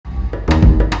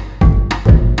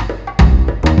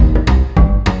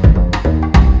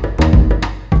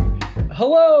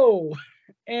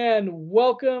and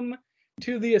welcome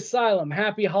to the Asylum.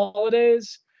 Happy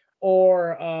holidays,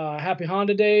 or happy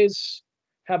Honda days,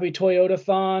 happy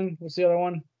Toyota-thon. What's the other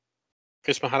one?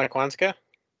 Christmas Kwanzaa?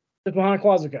 Christmas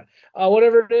Kwanzaa.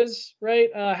 Whatever it is, right?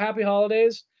 Happy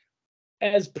holidays.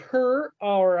 As per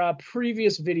our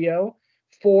previous video,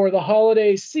 for the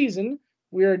holiday season,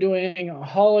 we are doing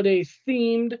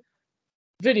holiday-themed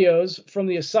videos from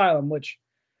the Asylum, which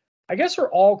I guess are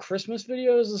all Christmas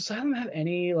videos. Does Asylum have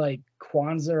any like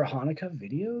Kwanzaa or Hanukkah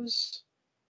videos?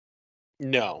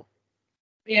 No.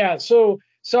 Yeah, so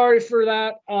sorry for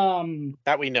that.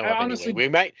 That we know of honestly,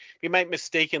 anyway. We might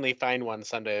mistakenly find one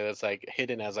someday that's like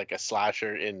hidden as like a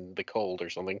slasher in the cold or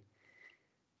something.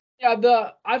 yeah,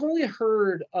 I've only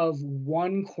heard of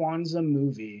one Kwanzaa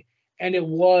movie, and it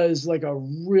was like a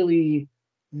really,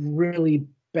 really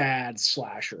bad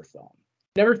slasher film.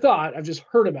 Never thought, I've just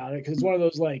heard about it because it's one of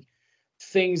those like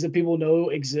things that people know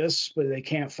exists, but they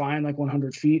can't find like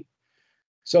 100 feet.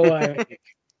 So like,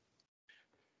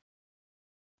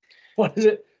 what is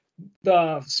it?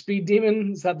 The Speed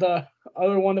Demon? Is that the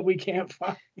other one that we can't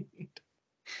find?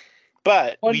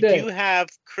 But One we day. do have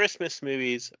Christmas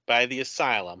movies by the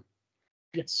Asylum.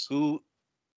 Yes. Who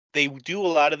they do a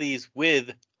lot of these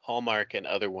with Hallmark and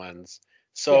other ones.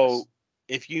 So Yes.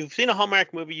 if you've seen a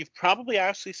Hallmark movie, you've probably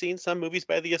actually seen some movies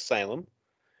by the Asylum.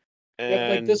 Yep,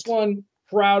 like this one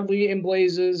proudly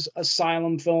emblazes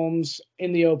Asylum films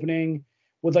in the opening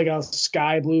with like a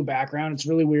sky blue background. It's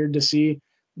really weird to see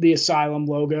the Asylum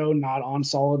logo not on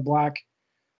solid black.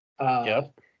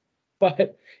 Yep.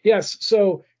 But yes,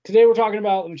 so today we're talking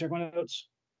about, let me check my notes.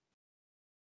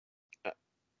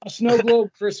 A Snow Globe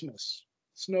Christmas.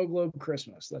 Snow Globe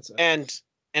Christmas. That's it. And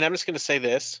I'm just going to say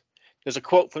this. There's a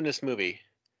quote from this movie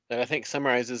that I think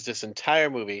summarizes this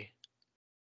entire movie.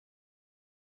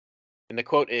 And the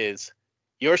quote is,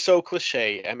 "You're so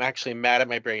cliche, I'm actually mad at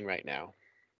my brain right now."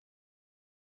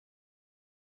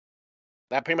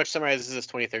 That pretty much summarizes this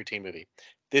 2013 movie.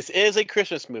 This is a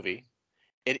Christmas movie.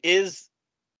 It is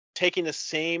taking the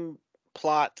same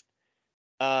plot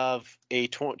of a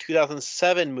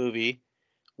 2007 movie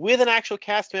with an actual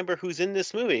cast member who's in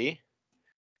this movie,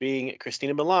 being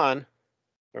Christina Milian,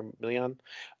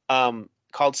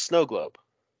 called Snow Globe.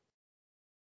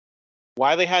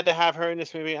 Why they had to have her in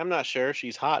this movie, I'm not sure.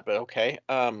 She's hot, but okay.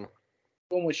 When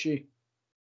was she?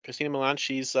 Christina Milian,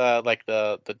 she's like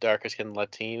the darker skinned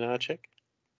Latina chick.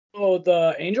 Oh,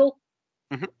 the angel?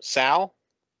 Mm-hmm. Sal,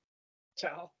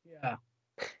 yeah.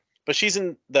 but she's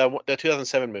in the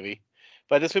 2007 movie.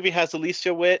 But this movie has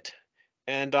Alicia Witt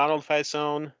and Donald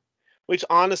Faison, which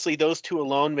honestly, those two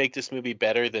alone make this movie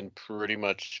better than pretty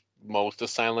much most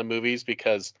Asylum movies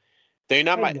because they're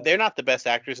not the best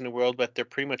actors in the world, but they're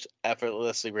pretty much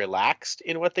effortlessly relaxed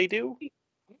in what they do. I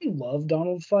love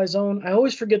Donald Faison. I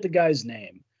always forget the guy's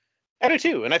name. I do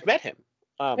too, and I've met him.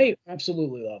 I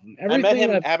absolutely love him. I met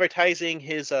him advertising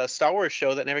his Star Wars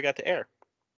show that never got to air.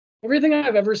 Everything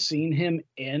I've ever seen him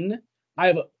in,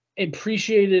 I've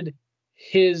appreciated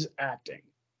his acting.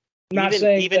 I'm not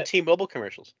saying even T-Mobile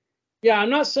commercials. Yeah, I'm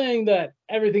not saying that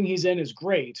everything he's in is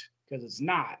great, because it's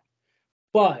not.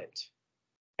 But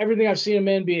everything I've seen him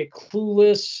in, be it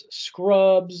Clueless,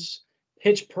 Scrubs,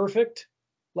 Pitch Perfect,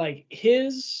 like he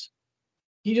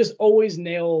just always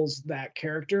nails that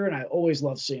character, and I always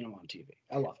love seeing him on TV.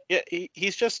 I love it. Yeah,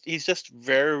 he's just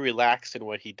very relaxed in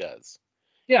what he does.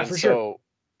 Yeah, for sure.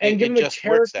 And given the character,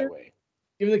 works that way.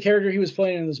 Given the character he was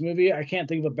playing in this movie, I can't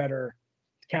think of a better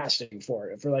casting for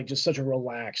it, for like just such a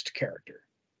relaxed character.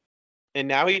 And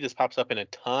now he just pops up in a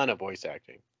ton of voice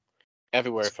acting,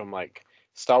 everywhere from like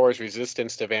Star Wars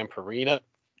Resistance to Vampirina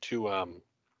to I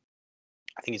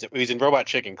think he's in Robot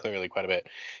Chicken clearly quite a bit.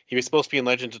 He was supposed to be in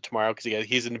Legends of Tomorrow because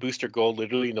he's in Booster Gold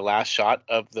literally in the last shot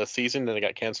of the season, then it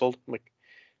got canceled. I'm like,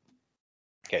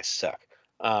 okay, suck.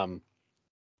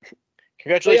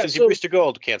 Congratulations, you Booster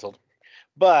Gold canceled.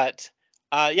 But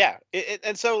yeah,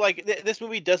 and so like this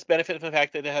movie does benefit from the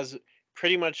fact that it has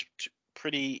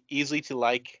pretty easy to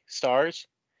like stars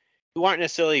who aren't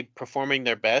necessarily performing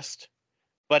their best,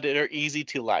 but are easy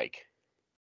to like.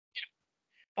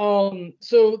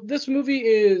 So this movie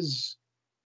is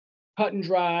cut and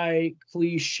dry,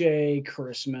 cliche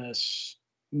Christmas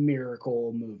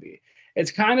miracle movie.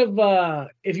 It's kind of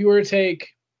if you were to take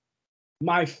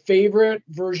my favorite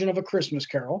version of A Christmas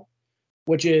Carol,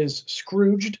 which is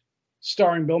Scrooged,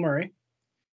 starring Bill Murray.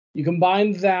 You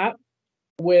combine that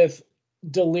with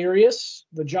Delirious,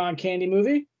 the John Candy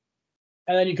movie,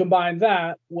 and then you combine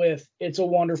that with It's a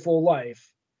Wonderful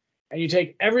Life, and you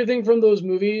take everything from those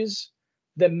movies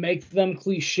that make them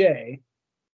cliche,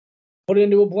 put it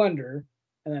into a blender,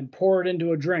 and then pour it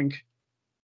into a drink,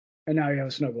 and now you have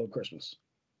a Snow Globe Christmas.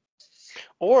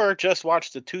 Or just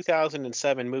watch the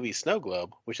 2007 movie Snow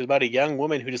Globe, which is about a young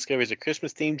woman who discovers a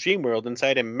Christmas-themed dream world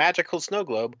inside a magical snow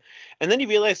globe, and then you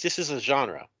realize this is a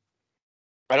genre.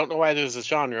 I don't know why there's a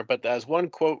genre, but as one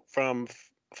quote from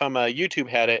YouTube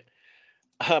had it,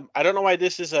 I don't know why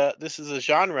this is a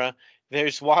genre.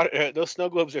 There's water. Those snow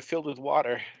globes are filled with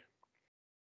water.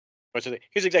 Here's the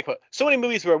exact quote. So many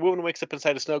movies where a woman wakes up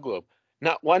inside a snow globe.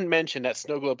 Not one mention that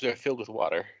snow globes are filled with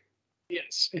water.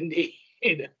 Yes, indeed.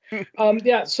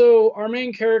 Yeah, so our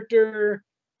main character,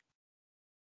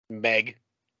 Meg.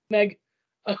 Meg.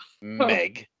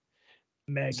 Meg.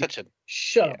 Meg. Such a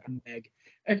Shut up, Meg.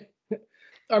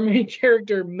 Our main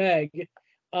character, Meg,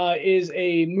 is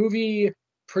a movie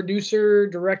producer,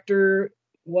 director,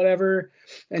 whatever,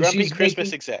 and grumpy she's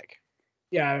Christmas exec.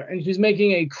 Yeah, and she's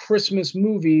making a Christmas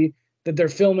movie that they're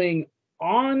filming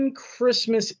on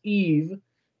Christmas Eve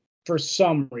for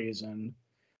some reason.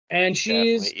 And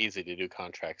she's definitely easy to do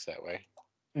contracts that way.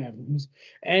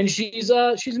 And she's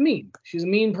mean. She's a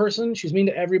mean person. She's mean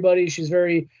to everybody. She's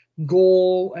very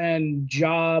goal and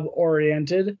job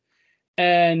oriented.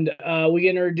 And we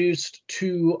get introduced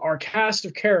to our cast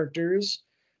of characters.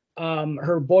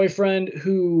 Her boyfriend,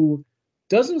 who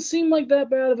doesn't seem like that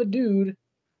bad of a dude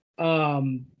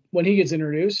when he gets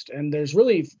introduced. And there's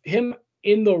really him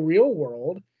in the real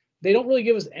world. They don't really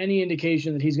give us any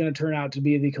indication that he's going to turn out to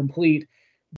be the complete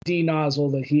D-nozzle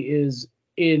that he is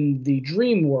in the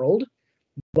dream world,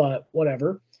 but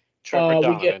whatever. Trevor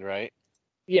Donovan, right?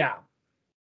 Yeah.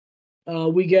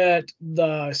 We get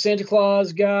the Santa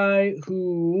Claus guy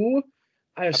who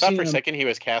I thought for a second he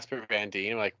was Casper Van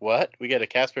Dien. I'm like, what? We get a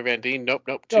Casper Van Dien? Nope,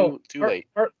 too late.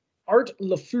 Art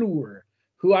LaFleur,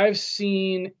 who I've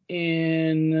seen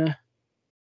in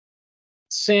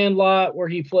Sandlot, where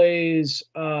he plays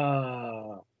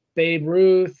Babe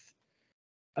Ruth.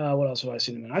 What else have I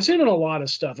seen him in? I've seen him in a lot of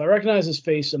stuff. I recognize his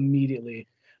face immediately.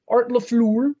 Art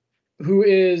LaFleur, who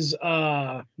is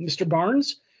Mr.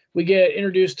 Barnes. We get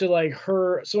introduced to like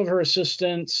some of her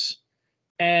assistants,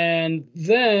 and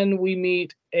then we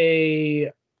meet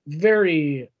a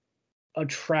very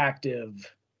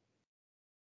attractive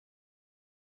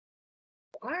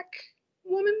black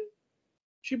woman.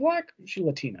 She black? She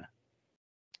Latina?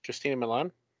 Christina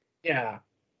Milian? Yeah.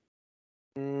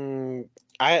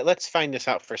 Let's find this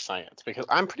out for science, because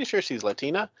I'm pretty sure she's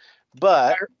Latina,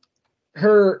 but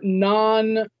her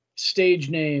non-stage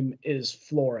name is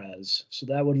Flores, so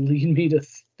that would lead me to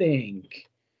think.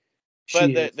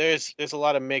 But there's a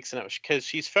lot of mixing up because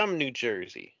she's from New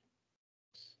Jersey.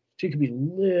 She could be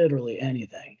literally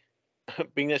anything.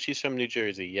 Being that she's from New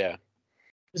Jersey, yeah.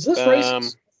 Is this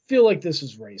racist? I feel like this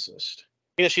is racist.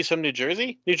 Yeah, she's from New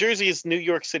Jersey. New Jersey is New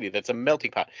York City. That's a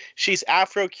melting pot. She's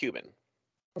Afro-Cuban.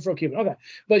 Afro-Cuban, okay,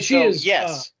 but she is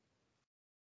yes.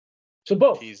 So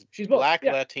both. She's both. Black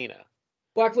Latina.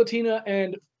 Black Latina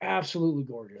and absolutely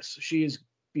gorgeous. She is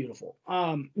beautiful.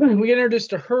 We get introduced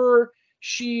to her.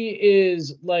 She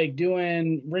is like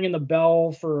ringing the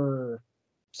bell for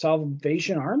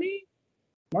Salvation Army,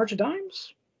 March of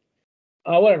Dimes,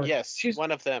 whatever. Yes, she's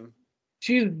one of them.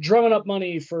 She's drumming up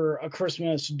money for a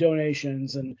Christmas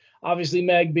donations, and obviously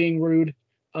Meg, being rude,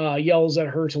 yells at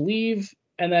her to leave,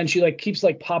 and then she like keeps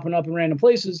like popping up in random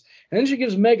places, and then she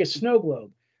gives Meg a snow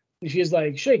globe. And she's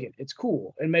like, shake it, it's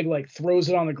cool. And Meg like throws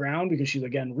it on the ground because she's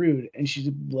again rude, and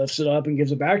she lifts it up and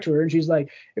gives it back to her, and she's like,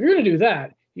 if you're gonna do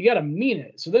that, you gotta mean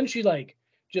it. So then she like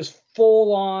just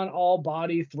full on all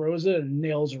body throws it and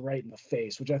nails her right in the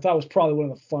face, which I thought was probably one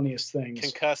of the funniest things.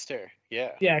 Concussed her,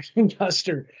 yeah. Yeah, concussed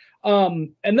her.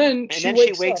 And then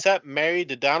she wakes up married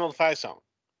to Donald Faison.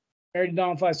 Married to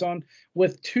Donald Faison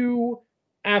with 2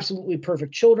 absolutely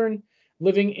perfect children,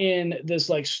 living in this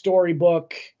like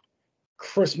storybook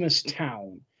Christmas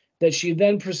town that she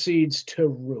then proceeds to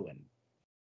ruin.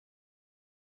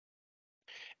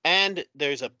 And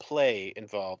there's a play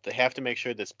involved. They have to make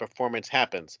sure this performance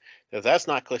happens, because that's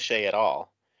not cliche at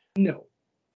all. No.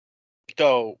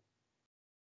 So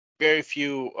very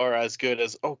few are as good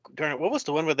as darn it, what was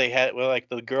the one where like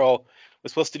the girl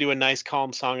was supposed to do a nice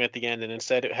calm song at the end, and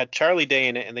instead it had Charlie Day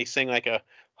in it, and they sang like a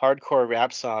hardcore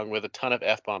rap song with a ton of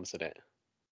F-bombs in it.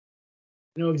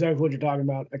 I know exactly what you're talking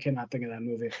about. I cannot think of that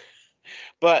movie.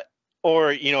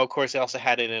 Of course they also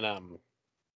had it in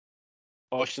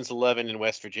Ocean's 11 in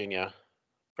West Virginia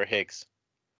for Higgs.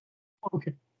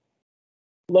 Okay.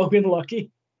 Logan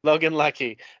Lucky.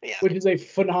 Yeah. Which is a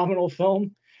phenomenal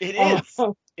film. It is.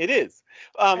 It is.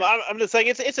 I'm just saying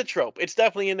it's a trope. It's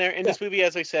definitely in there. And this movie,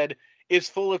 as I said, is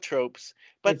full of tropes.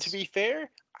 But to be fair,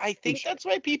 I think that's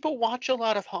why people watch a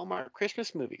lot of Hallmark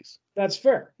Christmas movies. That's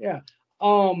fair. Yeah.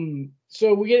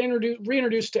 So we get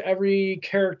reintroduced to every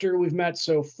character we've met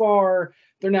so far.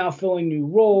 They're now filling new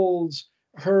roles.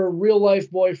 Her real life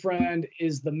boyfriend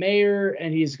is the mayor,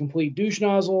 and he's a complete douche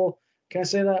nozzle. Can I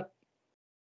say that?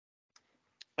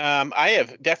 I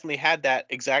have definitely had that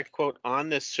exact quote on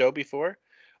this show before,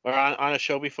 or on a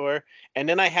show before, and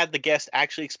then I had the guest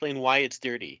actually explain why it's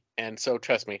dirty. And so,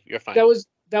 trust me, you're fine.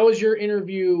 That was your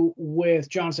interview with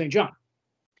John St. John.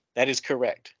 That is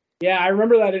correct. Yeah, I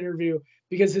remember that interview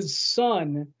because his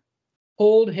son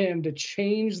told him to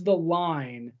change the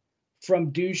line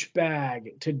from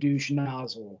douchebag to douche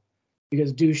nozzle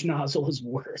because douche nozzle is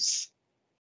worse.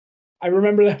 I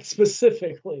remember that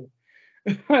specifically.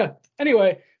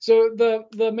 Anyway, so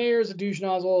the mayor is a douche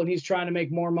nozzle and he's trying to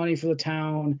make more money for the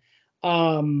town.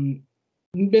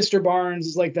 Mr. Barnes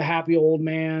is like the happy old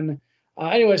man.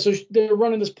 Anyway, so they're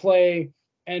running this play,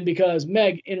 and because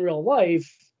Meg in real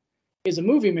life is a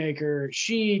movie maker,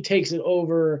 she takes it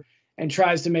over and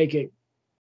tries to make it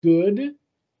good,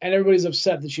 and everybody's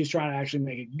upset that she's trying to actually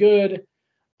make it good.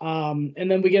 And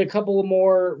then we get a couple of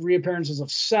more reappearances of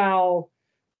Sal,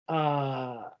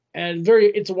 and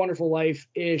It's a Wonderful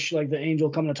Life-ish, like the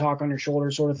angel coming to talk on your shoulder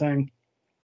sort of thing.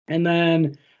 And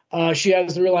then she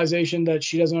has the realization that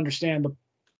she doesn't understand the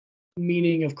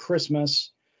meaning of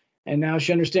Christmas, and now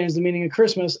she understands the meaning of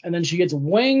Christmas, and then she gets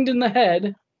wanged in the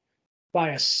head by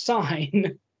a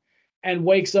sign and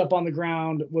wakes up on the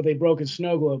ground with a broken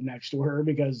snow globe next to her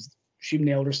because she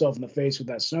nailed herself in the face with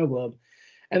that snow globe.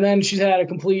 And then she's had a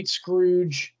complete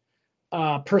Scrooge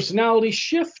personality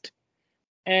shift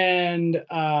and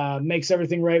makes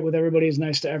everything right with everybody, is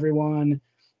nice to everyone,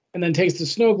 and then takes the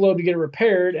snow globe to get it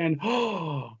repaired. And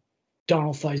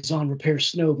Donald Faison repairs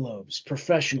snow globes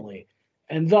professionally.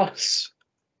 And thus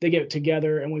they get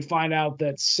together, and we find out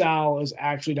that Sal is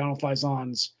actually Donald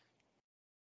Faison's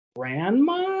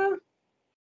grandma?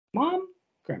 Mom?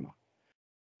 Grandma.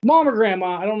 Mom or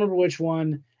grandma, I don't remember which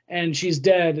one. And she's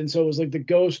dead, and so it was like the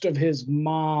ghost of his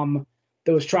mom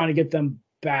that was trying to get them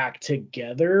back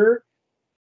together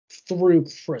through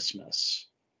Christmas.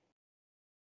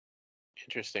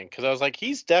 Interesting, because I was like,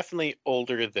 he's definitely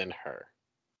older than her.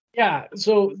 Yeah,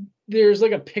 so there's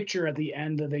like a picture at the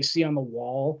end that they see on the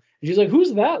wall, and she's like,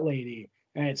 "Who's that lady?"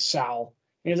 And it's Sal.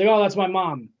 And he's like, "Oh, that's my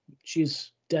mom.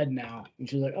 She's dead now." And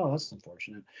she's like, "Oh, that's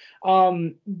unfortunate."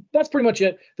 That's pretty much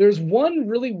it. There's one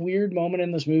really weird moment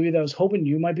in this movie that I was hoping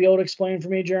you might be able to explain for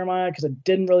me, Jeremiah, because it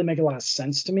didn't really make a lot of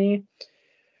sense to me.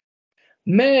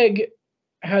 Meg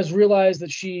has realized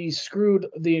that she screwed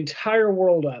the entire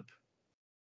world up,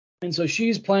 and so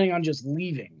she's planning on just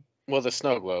leaving. Well, the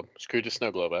snow globe. Screwed the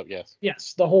snow globe up, yes.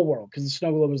 Yes, the whole world, because the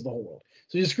snow globe is the whole world.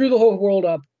 So she screwed the whole world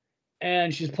up,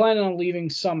 and she's planning on leaving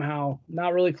somehow,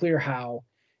 not really clear how.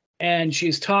 And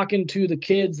she's talking to the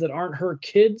kids that aren't her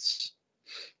kids,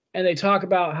 and they talk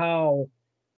about how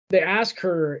they ask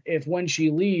her if when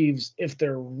she leaves, if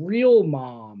their real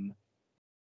mom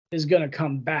is going to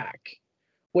come back,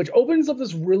 which opens up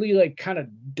this really like kind of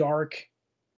dark.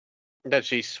 That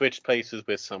she switched places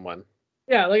with someone.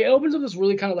 Yeah, like it opens up this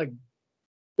really kind of like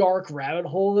dark rabbit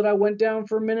hole that I went down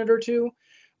for a minute or two,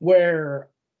 where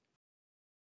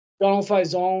Donald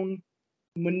Faison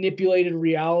manipulated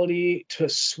reality to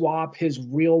swap his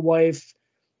real wife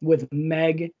with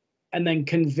Meg, and then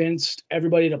convinced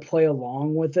everybody to play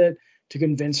along with it to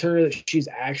convince her that she's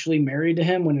actually married to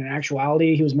him when in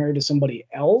actuality he was married to somebody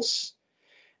else,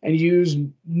 and used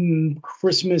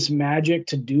Christmas magic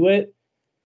to do it.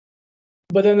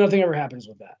 But then nothing ever happens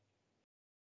with that.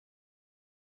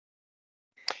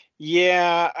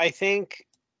 Yeah, I think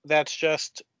that's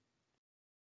just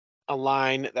a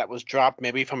line that was dropped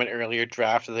maybe from an earlier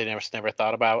draft that they never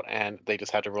thought about, and they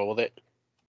just had to roll with it.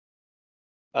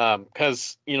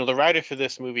 Because the writer for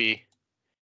this movie,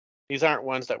 these aren't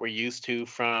ones that we're used to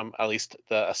from at least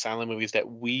the Asylum movies that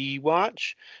we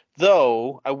watch.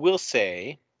 Though I will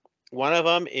say, one of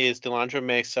them is Delandra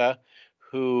Mesa,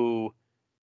 who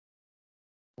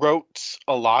wrote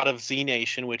a lot of Z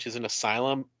Nation, which is an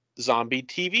Asylum zombie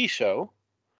TV show,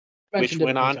 which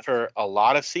went on for a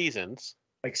lot of seasons.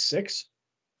 Like 6?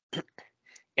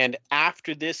 And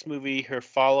after this movie, her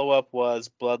follow-up was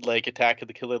Blood Lake: Attack of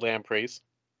the Killer Lampreys,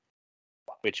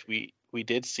 which we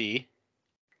did see.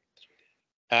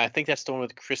 I think that's the one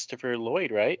with Christopher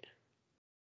Lloyd, right?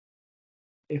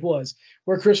 It was,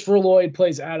 where Christopher Lloyd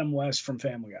plays Adam West from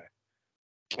Family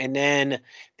Guy. And then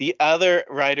the other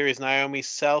writer is Naomi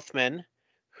Selfman,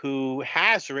 who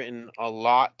has written a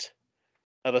lot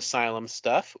of Asylum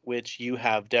stuff, which you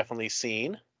have definitely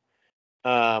seen.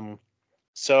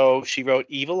 So she wrote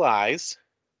Evil Eyes.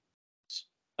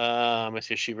 Let's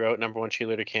see, she wrote #1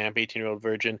 Cheerleader Camp, 18-Year-Old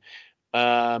Virgin,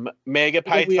 Mega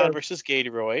Python versus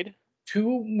Gatoroid.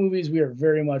 two movies we are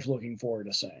very much looking forward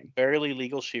to seeing. Barely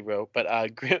Legal, she wrote, but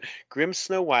Grim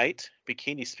Snow White,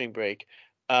 Bikini Spring Break,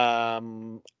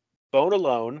 Bone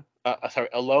Alone, sorry,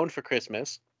 Alone for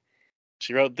Christmas.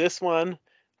 She wrote this one.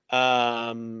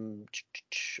 I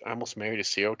Almost Married a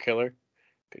Serial Killer.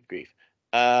 Good grief.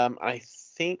 I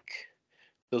think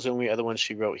those are the only other ones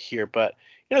she wrote here, but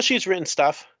she's written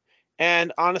stuff.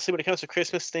 And honestly, when it comes to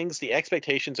Christmas things, the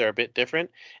expectations are a bit different,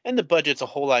 and the budget's a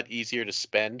whole lot easier to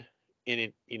spend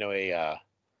in a Yeah.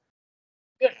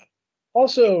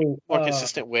 Also, more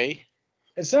consistent way.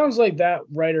 it sounds like that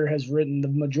writer has written the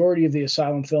majority of the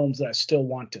Asylum films that I still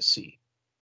want to see.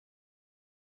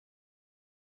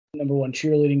 Number one,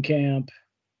 Cheerleading Camp,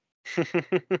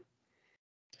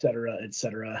 etc.,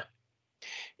 etc.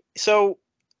 So,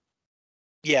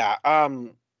 yeah,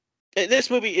 this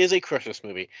movie is a Christmas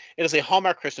movie. It is a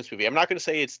Hallmark Christmas movie. I'm not going to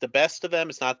say it's the best of them.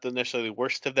 It's not necessarily the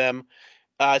worst of them.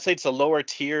 I'd say it's a lower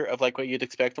tier of like what you'd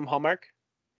expect from Hallmark.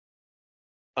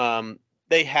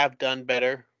 They have done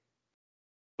better,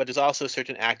 but there's also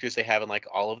certain actors they have in like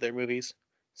all of their movies,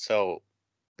 so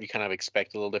you kind of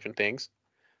expect a little different things.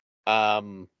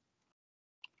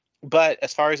 But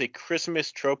as far as a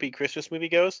Christmas tropey Christmas movie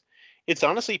goes, it's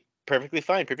honestly perfectly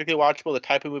fine, perfectly watchable. The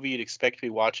type of movie you'd expect to be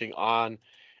watching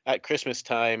at Christmas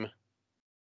time,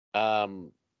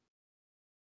 on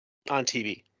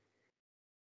TV.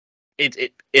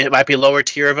 It might be a lower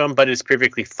tier of them, but it's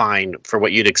perfectly fine for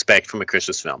what you'd expect from a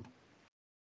Christmas film.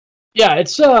 Yeah,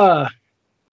 it's a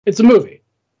movie.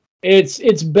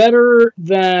 It's better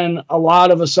than a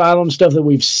lot of Asylum stuff that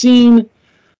we've seen,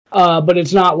 but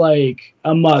it's not like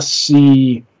a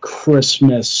must-see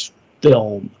Christmas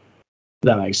film. If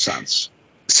that makes sense.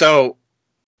 So,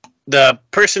 the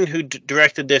person who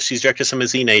directed this, she's directed some of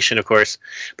Z Nation, of course.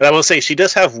 But I will say she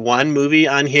does have one movie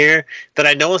on here that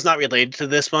I know is not related to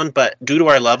this one, but due to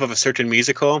our love of a certain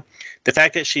musical, the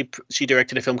fact that she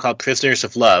directed a film called Prisoners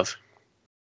of Love.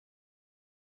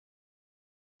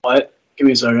 What? Give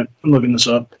me a second. I'm looking this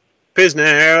up.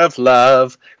 Prisoner of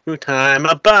Love, through time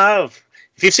above.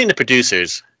 If you've seen The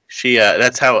Producers, she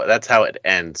that's how it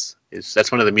ends.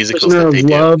 That's one of the musicals Prisoner that they of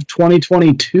do. Love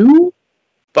 2022?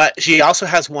 But she also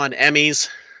has won Emmys.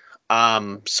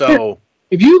 So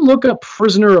if you look up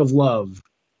Prisoner of Love,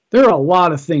 there are a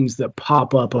lot of things that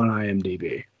pop up on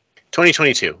IMDb.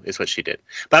 2022 is what she did.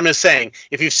 But I'm just saying,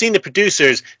 if you've seen The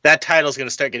Producers, that title's going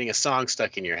to start getting a song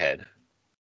stuck in your head.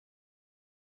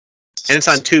 And it's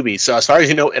on Tubi, so as far as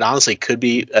you know, it honestly could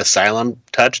be Asylum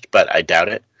touched, but I doubt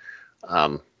it.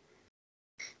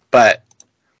 But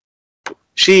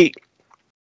she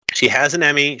has an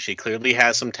Emmy. She clearly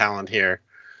has some talent here.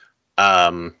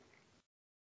 Yeah,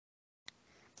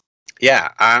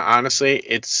 honestly,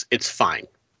 it's fine.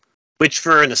 Which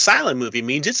for an Asylum movie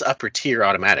means it's upper tier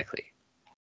automatically.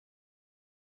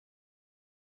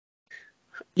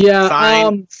 Yeah,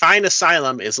 fine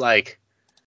Asylum is like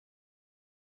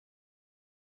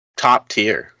top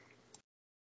tier.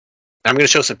 I'm going to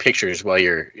show some pictures while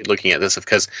you're looking at this,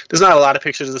 because there's not a lot of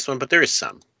pictures of this one, but there is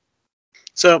some.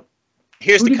 So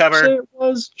here's the cover. Who did you say it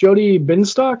was? Jodi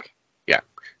Binstock? Yeah.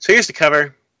 So here's the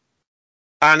cover.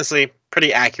 Honestly,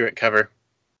 pretty accurate cover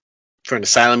for an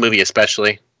Asylum movie,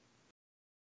 especially.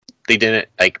 They didn't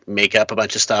like make up a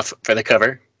bunch of stuff for the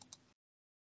cover.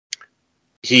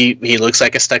 He looks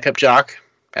like a stuck-up jock.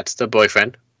 That's the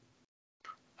boyfriend.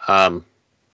 I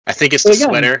think it's the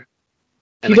sweater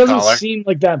and the collar. He doesn't seem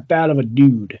like that bad of a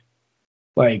dude.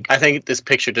 Like, I think this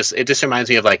picture just reminds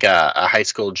me of like a high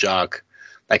school jock,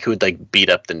 like who would like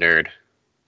beat up the nerd.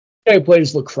 Guy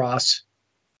plays lacrosse.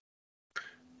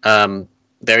 There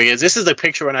he is. This is the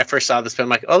picture when I first saw this film. I'm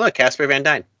like, oh look, Casper Van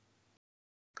Dien.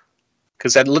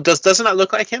 Because that doesn't that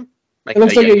look like him? Like, it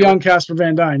looks like a young Casper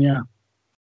Van Dien, yeah.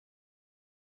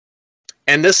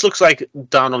 And this looks like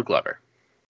Donald Glover.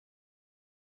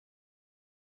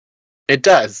 It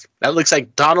does. That looks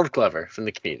like Donald Glover from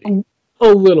the Community. A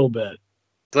little bit.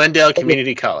 Glendale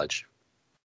Community College.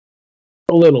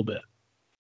 A little bit.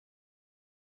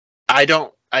 I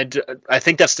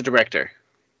think that's the director.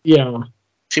 Yeah.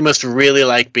 She must really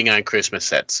like being on Christmas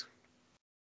sets.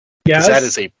 Yeah. That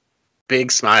is a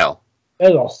big smile.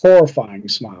 That is a horrifying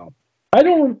smile. I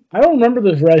don't remember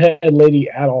this redhead lady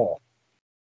at all.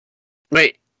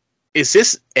 Wait, is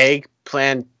this Egg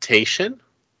Plantation?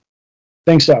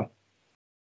 Think so.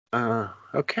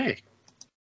 Okay.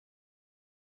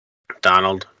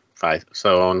 Donald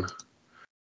Faison.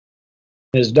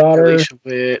 His daughter. Alicia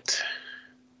Witt.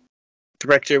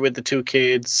 Director with the two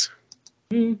kids.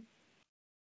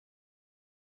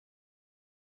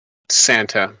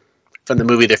 Santa. From the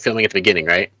movie they're filming at the beginning,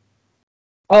 right?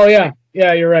 Oh, yeah.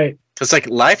 Yeah, you're right. So it's like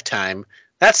Lifetime.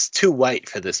 That's too white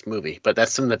for this movie, but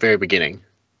that's from the very beginning.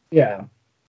 Yeah.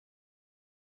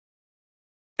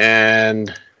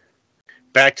 And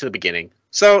back to the beginning.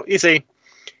 So, you see,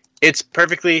 it's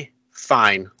perfectly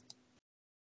fine.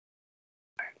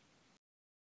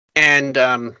 And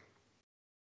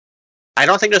I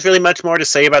don't think there's really much more to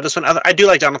say about this one. I do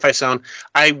like Donald Faison.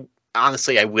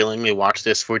 I willingly watch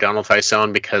this for Donald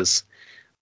Faison because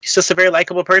he's just a very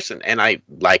likable person, and I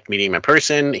like meeting him in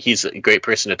person. He's a great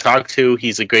person to talk to.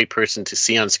 He's a great person to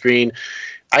see on screen.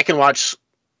 I can watch,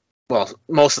 well,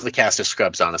 most of the cast of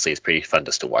Scrubs, honestly, is pretty fun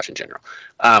just to watch in general.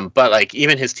 But like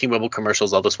even his T-Mobile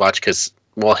commercials, I'll just watch because,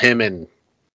 well, him and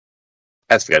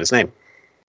I forgot his name.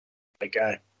 That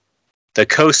guy. The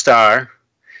co-star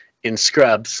in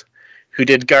Scrubs, who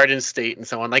did Garden State and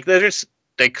so on. Like they're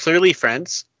clearly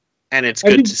friends, and it's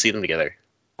good to see them together.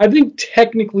 I think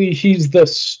technically he's the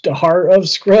star of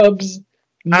Scrubs.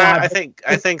 I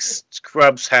think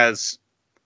Scrubs has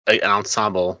an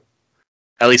ensemble,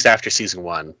 at least after season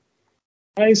 1.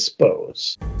 I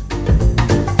suppose.